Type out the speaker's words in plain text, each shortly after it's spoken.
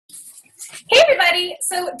Hey everybody,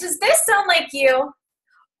 so does this sound like you?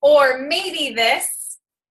 Or maybe this,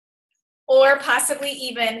 or possibly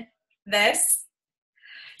even this?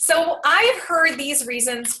 So I've heard these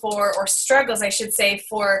reasons for, or struggles I should say,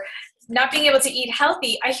 for not being able to eat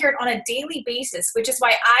healthy. I hear it on a daily basis, which is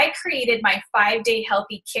why I created my 5-Day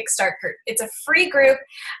Healthy Kickstart group. It's a free group.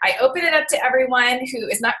 I open it up to everyone who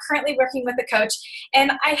is not currently working with a coach,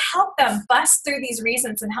 and I help them bust through these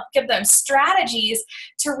reasons and help give them strategies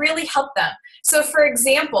to really help them. So for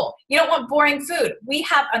example, you don't want boring food. We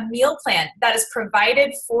have a meal plan that is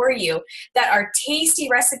provided for you that are tasty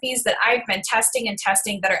recipes that I've been testing and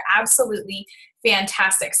testing that are absolutely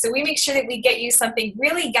fantastic. So we make sure that we get you something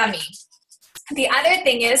really yummy. The other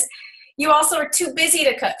thing is you also are too busy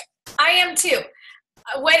to cook. I am too.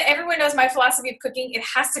 When everyone knows my philosophy of cooking, it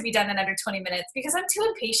has to be done in under 20 minutes because I'm too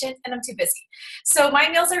impatient and I'm too busy. So my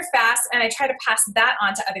meals are fast and I try to pass that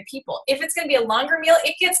on to other people. If it's going to be a longer meal,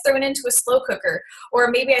 it gets thrown into a slow cooker, or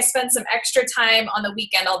maybe I spend some extra time on the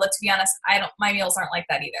weekend, although to be honest, my meals aren't like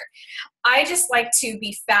that either. I just like to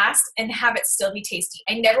be fast and have it still be tasty.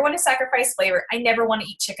 I never want to sacrifice flavor. I never want to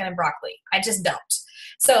eat chicken and broccoli. I just don't.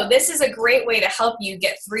 So this is a great way to help you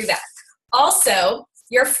get through that. Also,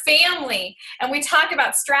 your family, and we talk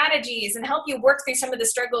about strategies and help you work through some of the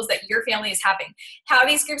struggles that your family is having. How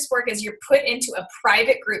these groups work is you're put into a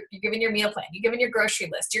private group. You're given your meal plan. You're given your grocery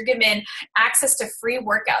list. You're given access to free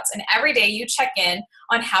workouts. And every day you check in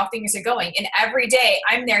on how things are going. And every day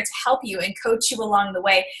I'm there to help you and coach you along the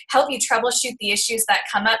way, help you troubleshoot the issues that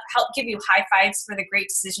come up, help give you high fives for the great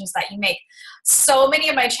decisions that you make. So many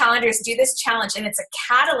of my challengers do this challenge, and it's a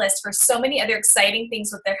catalyst for so many other exciting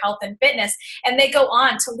things with their health and fitness. And they go on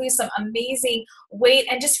to lose some amazing weight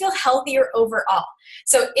and just feel healthier overall.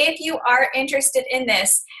 So if you are interested in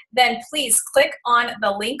this, then please click on the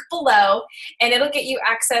link below and it'll get you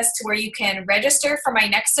access to where you can register for my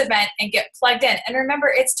next event and get plugged in. And remember,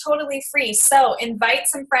 it's totally free. So invite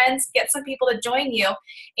some friends, get some people to join you.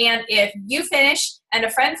 And if you finish and a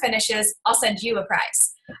friend finishes, I'll send you a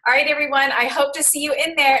prize. All right, everyone, I hope to see you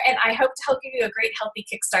in there, and I hope to help give you a great healthy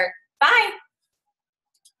kickstart. Bye.